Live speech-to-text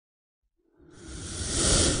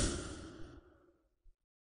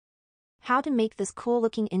How to make this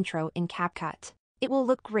cool-looking intro in CapCut. It will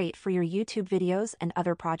look great for your YouTube videos and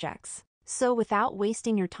other projects. So without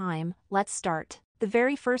wasting your time, let's start. The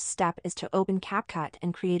very first step is to open CapCut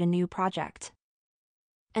and create a new project.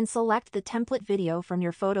 And select the template video from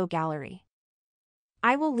your photo gallery.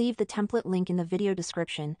 I will leave the template link in the video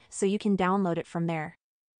description so you can download it from there.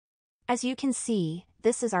 As you can see,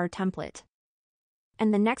 this is our template.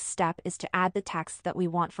 And the next step is to add the text that we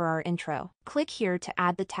want for our intro. Click here to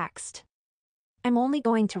add the text. I'm only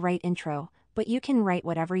going to write intro, but you can write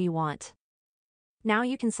whatever you want. Now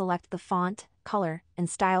you can select the font, color, and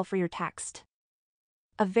style for your text.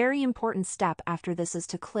 A very important step after this is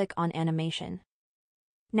to click on animation.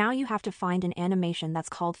 Now you have to find an animation that's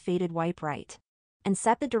called faded wipe right, and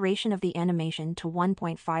set the duration of the animation to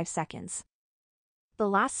 1.5 seconds. The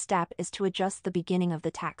last step is to adjust the beginning of the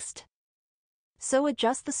text. So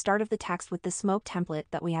adjust the start of the text with the smoke template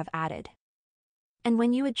that we have added. And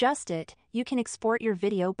when you adjust it, you can export your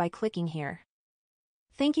video by clicking here.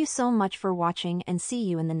 Thank you so much for watching and see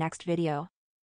you in the next video.